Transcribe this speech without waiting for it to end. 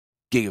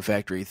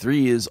Gigafactory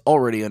 3 is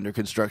already under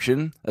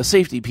construction, a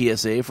safety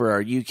PSA for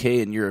our UK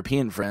and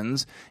European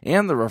friends,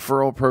 and the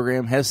referral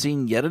program has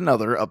seen yet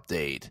another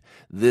update.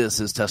 This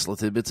is Tesla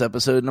Tidbits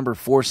episode number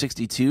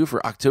 462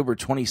 for October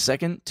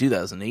 22nd,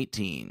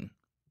 2018.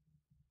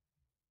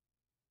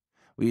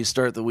 We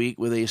start the week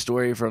with a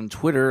story from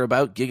Twitter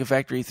about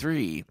Gigafactory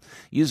 3.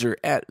 User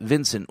at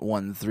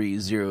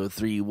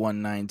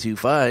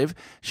Vincent13031925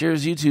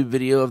 shares YouTube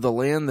video of the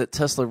land that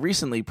Tesla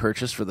recently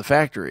purchased for the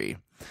factory.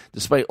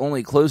 Despite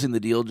only closing the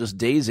deal just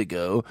days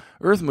ago,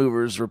 earth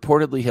movers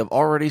reportedly have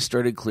already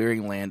started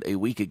clearing land a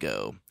week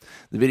ago.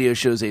 The video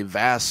shows a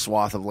vast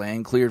swath of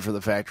land cleared for the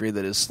factory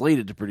that is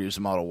slated to produce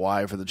a Model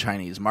Y for the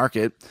Chinese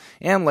market,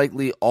 and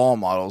likely all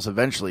models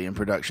eventually in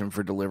production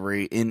for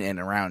delivery in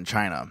and around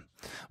China.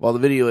 While the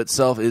video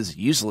itself is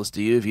useless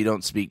to you if you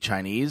don't speak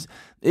Chinese,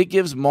 it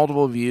gives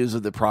multiple views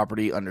of the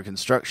property under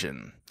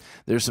construction.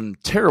 There's some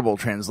terrible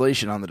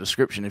translation on the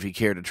description if you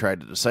care to try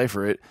to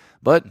decipher it,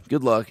 but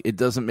good luck, it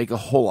doesn't make a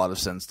whole lot of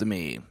sense to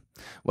me.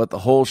 What the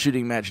whole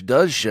shooting match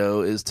does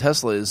show is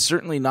Tesla is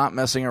certainly not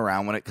messing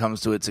around when it comes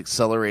to its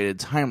accelerated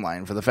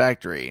timeline for the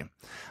factory.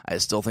 I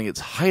still think it's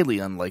highly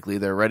unlikely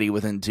they're ready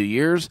within 2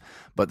 years,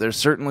 but they're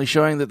certainly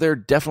showing that they're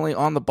definitely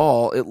on the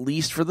ball, at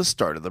least for the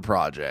start of the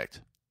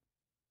project.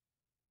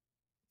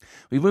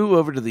 We move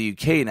over to the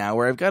UK now,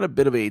 where I've got a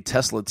bit of a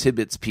Tesla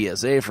Tidbits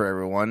PSA for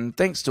everyone,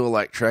 thanks to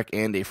Electrek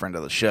and a friend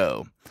of the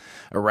show.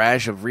 A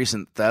rash of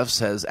recent thefts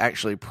has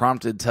actually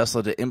prompted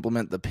Tesla to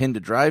implement the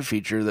pin-to-drive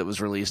feature that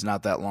was released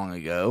not that long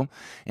ago,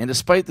 and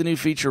despite the new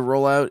feature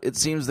rollout, it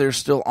seems they're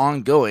still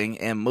ongoing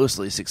and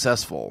mostly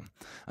successful.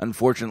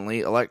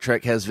 Unfortunately,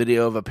 Electrek has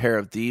video of a pair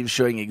of thieves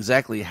showing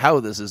exactly how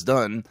this is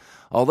done,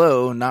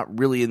 although not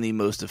really in the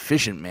most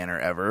efficient manner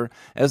ever,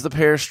 as the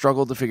pair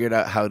struggled to figure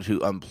out how to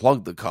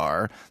unplug the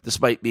car,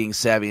 despite being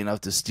savvy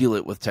enough to steal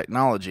it with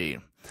technology.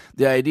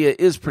 The idea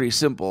is pretty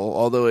simple,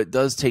 although it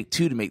does take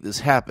two to make this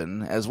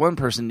happen, as one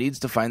person needs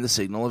to find the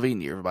signal of a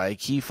nearby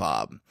key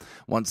fob.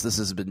 Once this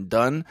has been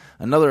done,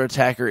 another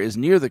attacker is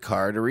near the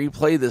car to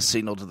replay this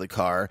signal to the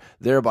car,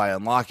 thereby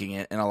unlocking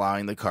it and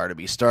allowing the car to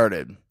be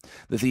started.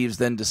 The thieves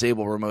then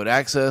disable remote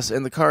access,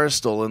 and the car is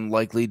stolen,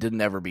 likely to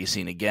never be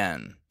seen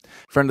again.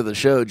 Friend of the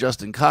show,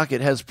 Justin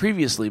Cockett, has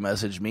previously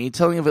messaged me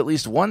telling of at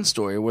least one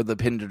story where the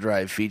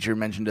pin-to-drive feature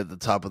mentioned at the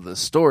top of the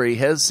story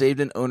has saved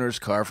an owner's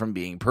car from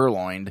being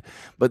purloined,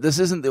 but this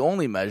isn't the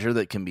only measure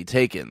that can be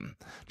taken.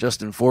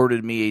 Justin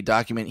forwarded me a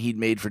document he'd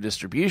made for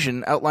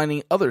distribution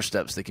outlining other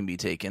steps that can be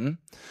taken.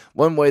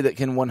 One way that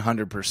can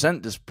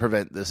 100%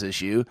 prevent this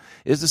issue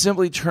is to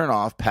simply turn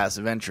off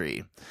passive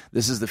entry.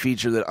 This is the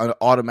feature that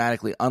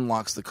automatically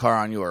unlocks the car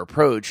on your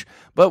approach,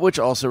 but which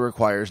also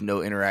requires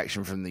no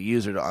interaction from the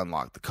user to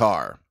unlock the car.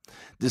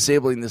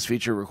 Disabling this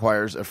feature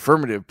requires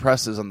affirmative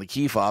presses on the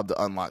key fob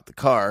to unlock the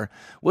car,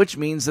 which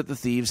means that the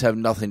thieves have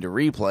nothing to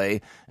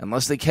replay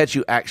unless they catch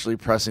you actually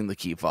pressing the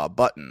key fob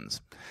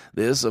buttons.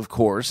 This, of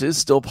course, is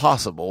still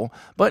possible,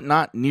 but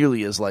not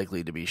nearly as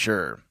likely to be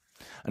sure.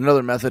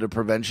 Another method of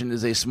prevention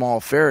is a small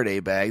Faraday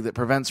bag that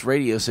prevents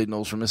radio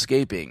signals from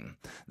escaping.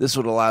 This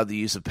would allow the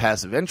use of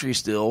passive entry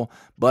still,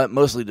 but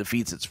mostly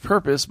defeats its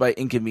purpose by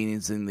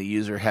inconveniencing the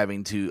user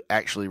having to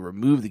actually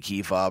remove the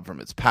key fob from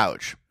its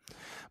pouch.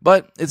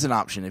 But it's an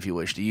option if you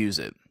wish to use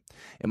it.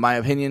 In my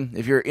opinion,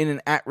 if you're in an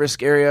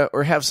at-risk area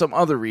or have some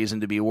other reason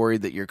to be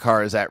worried that your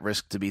car is at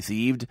risk to be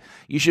thieved,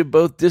 you should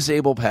both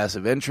disable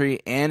passive entry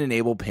and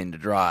enable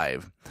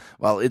pin-to-drive.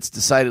 While it's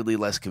decidedly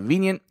less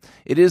convenient,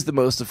 it is the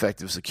most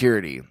effective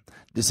security.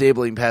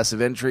 Disabling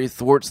passive entry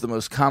thwarts the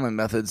most common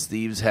methods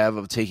thieves have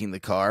of taking the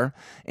car,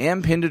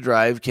 and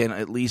pin-to-drive can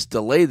at least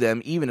delay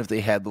them even if they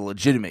had the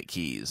legitimate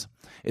keys.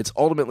 It's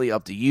ultimately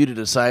up to you to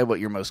decide what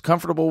you're most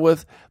comfortable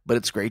with, but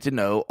it's great to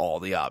know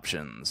all the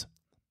options.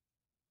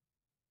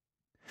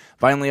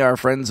 Finally, our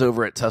friends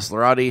over at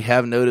Teslarati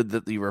have noted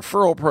that the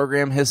referral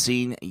program has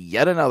seen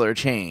yet another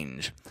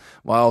change.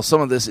 While some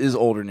of this is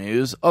older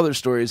news, other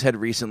stories had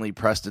recently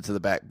pressed it to the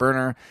back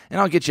burner, and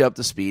I'll get you up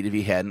to speed if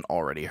you hadn't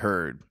already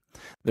heard.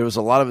 There was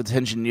a lot of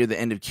attention near the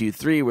end of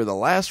Q3 where the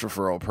last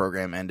referral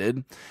program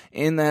ended,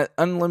 in that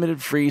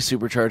unlimited free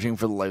supercharging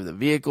for the life of the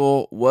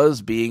vehicle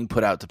was being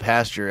put out to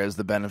pasture as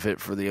the benefit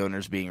for the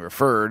owners being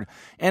referred,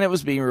 and it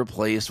was being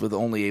replaced with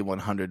only a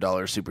 $100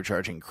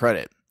 supercharging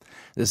credit.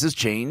 This has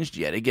changed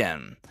yet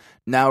again.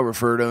 Now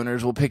referred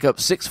owners will pick up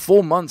 6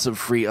 full months of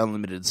free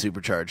unlimited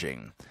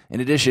supercharging. In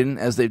addition,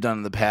 as they've done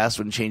in the past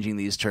when changing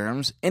these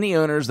terms, any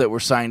owners that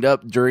were signed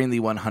up during the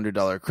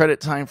 $100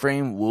 credit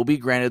timeframe will be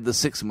granted the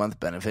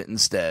 6-month benefit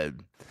instead.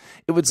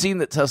 It would seem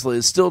that Tesla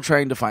is still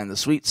trying to find the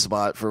sweet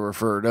spot for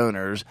referred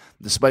owners,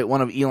 despite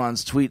one of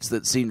Elon's tweets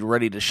that seemed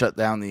ready to shut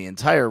down the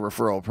entire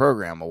referral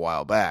program a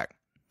while back.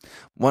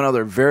 One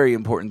other very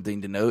important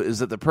thing to note is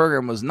that the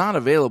program was not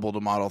available to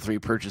Model 3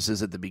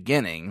 purchases at the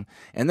beginning,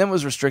 and then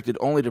was restricted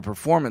only to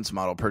performance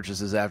model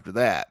purchases after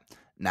that.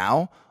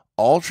 Now,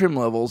 all trim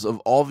levels of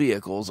all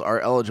vehicles are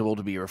eligible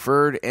to be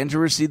referred and to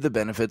receive the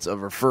benefits of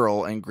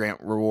referral and grant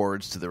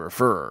rewards to the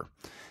referrer.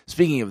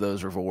 Speaking of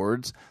those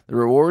rewards, the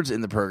rewards in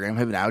the program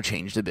have now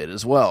changed a bit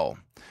as well.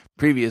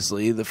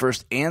 Previously, the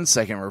first and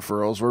second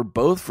referrals were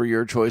both for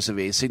your choice of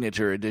a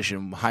Signature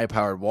Edition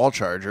high-powered wall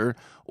charger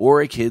or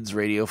a Kids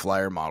Radio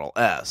Flyer Model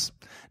S.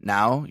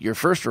 Now, your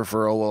first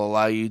referral will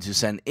allow you to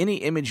send any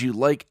image you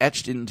like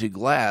etched into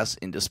glass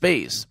into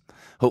space.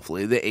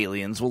 Hopefully, the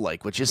aliens will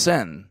like what you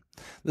send.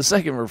 The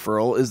second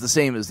referral is the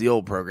same as the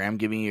old program,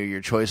 giving you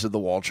your choice of the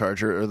wall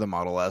charger or the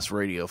Model S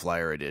Radio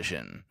Flyer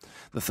Edition.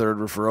 The third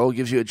referral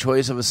gives you a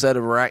choice of a set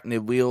of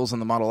arachnid wheels on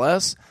the Model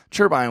S,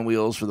 turbine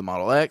wheels for the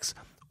Model X,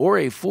 or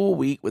a full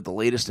week with the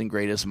latest and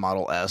greatest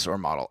Model S or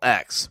Model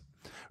X.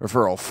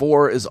 Referral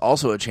 4 is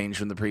also a change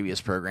from the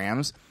previous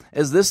programs,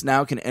 as this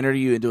now can enter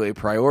you into a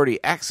priority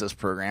access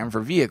program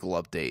for vehicle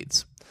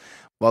updates.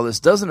 While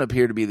this doesn't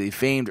appear to be the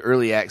famed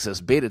early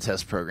access beta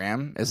test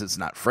program, as it's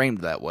not framed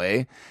that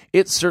way,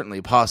 it's certainly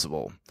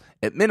possible.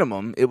 At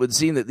minimum, it would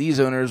seem that these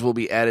owners will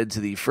be added to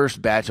the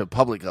first batch of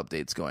public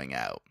updates going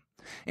out.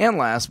 And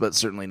last, but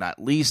certainly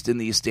not least in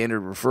the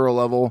standard referral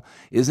level,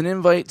 is an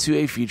invite to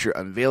a future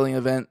unveiling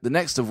event, the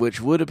next of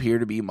which would appear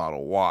to be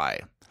Model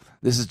Y.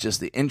 This is just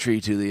the entry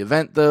to the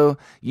event, though.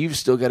 You've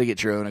still got to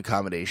get your own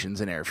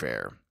accommodations and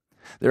airfare.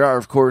 There are,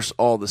 of course,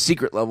 all the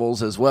secret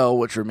levels as well,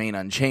 which remain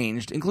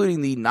unchanged,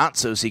 including the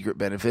not-so-secret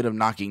benefit of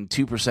knocking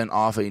 2%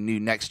 off a new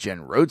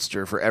next-gen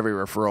Roadster for every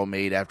referral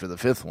made after the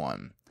fifth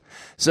one.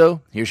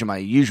 So, here's my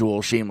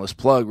usual shameless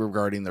plug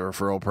regarding the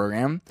referral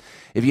program.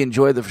 If you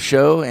enjoy the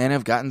show and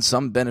have gotten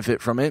some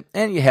benefit from it,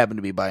 and you happen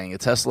to be buying a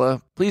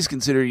Tesla, please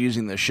consider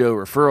using the show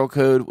referral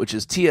code, which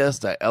is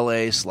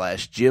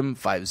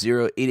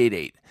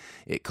ts.la/Jim50888.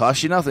 It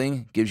costs you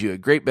nothing, gives you a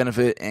great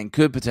benefit, and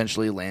could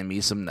potentially land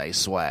me some nice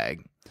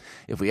swag.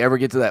 If we ever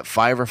get to that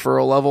 5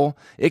 referral level,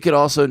 it could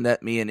also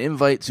net me an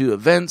invite to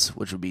events,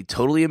 which would be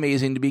totally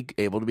amazing to be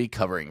able to be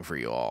covering for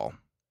you all.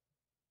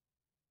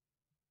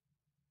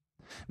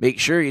 Make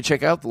sure you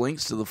check out the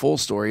links to the full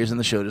stories in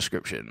the show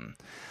description.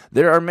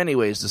 There are many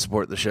ways to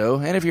support the show,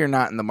 and if you're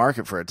not in the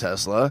market for a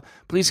Tesla,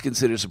 please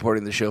consider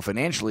supporting the show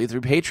financially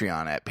through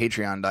Patreon at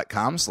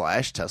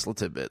patreon.com/Tesla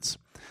Tidbits.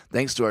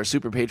 Thanks to our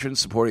super patrons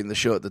supporting the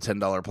show at the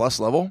 $10 plus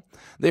level.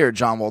 They are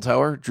John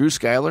Waltower, Drew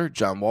Schuyler,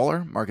 John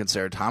Waller, Mark and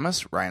Sarah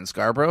Thomas, Ryan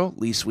Scarborough,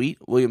 Lee Sweet,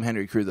 William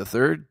Henry Crew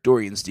III,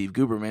 Dorian Steve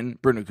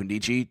Guberman, Bruno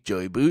Kundici,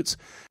 Joey Boots,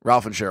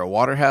 Ralph and Cheryl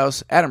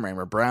Waterhouse, Adam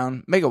Raymer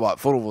Brown, Megawatt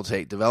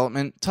Photovoltaic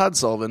Development, Todd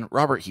Sullivan,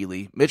 Robert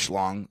Healy, Mitch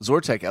Long,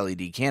 Zortec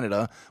LED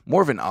Canada,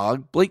 Morven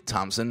Ogg, Blake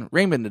Thompson,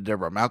 Raymond and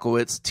Deborah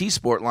Malkowitz, T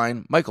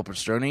Sportline, Michael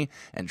Pastroni,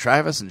 and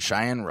Travis and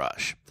Cheyenne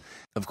Rush.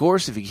 Of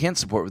course, if you can't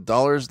support with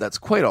dollars, that's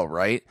quite all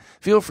right.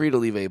 Feel free to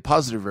leave a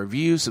positive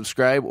review,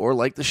 subscribe, or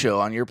like the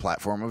show on your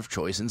platform of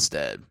choice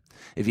instead.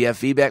 If you have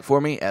feedback for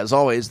me, as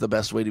always, the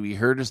best way to be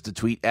heard is to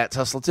tweet at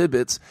Tesla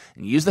Tidbits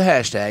and use the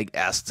hashtag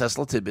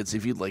AskTeslaTidbits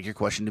if you'd like your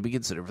question to be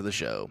considered for the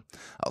show.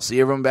 I'll see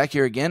everyone back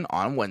here again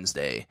on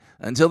Wednesday.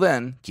 Until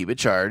then, keep it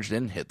charged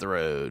and hit the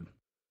road.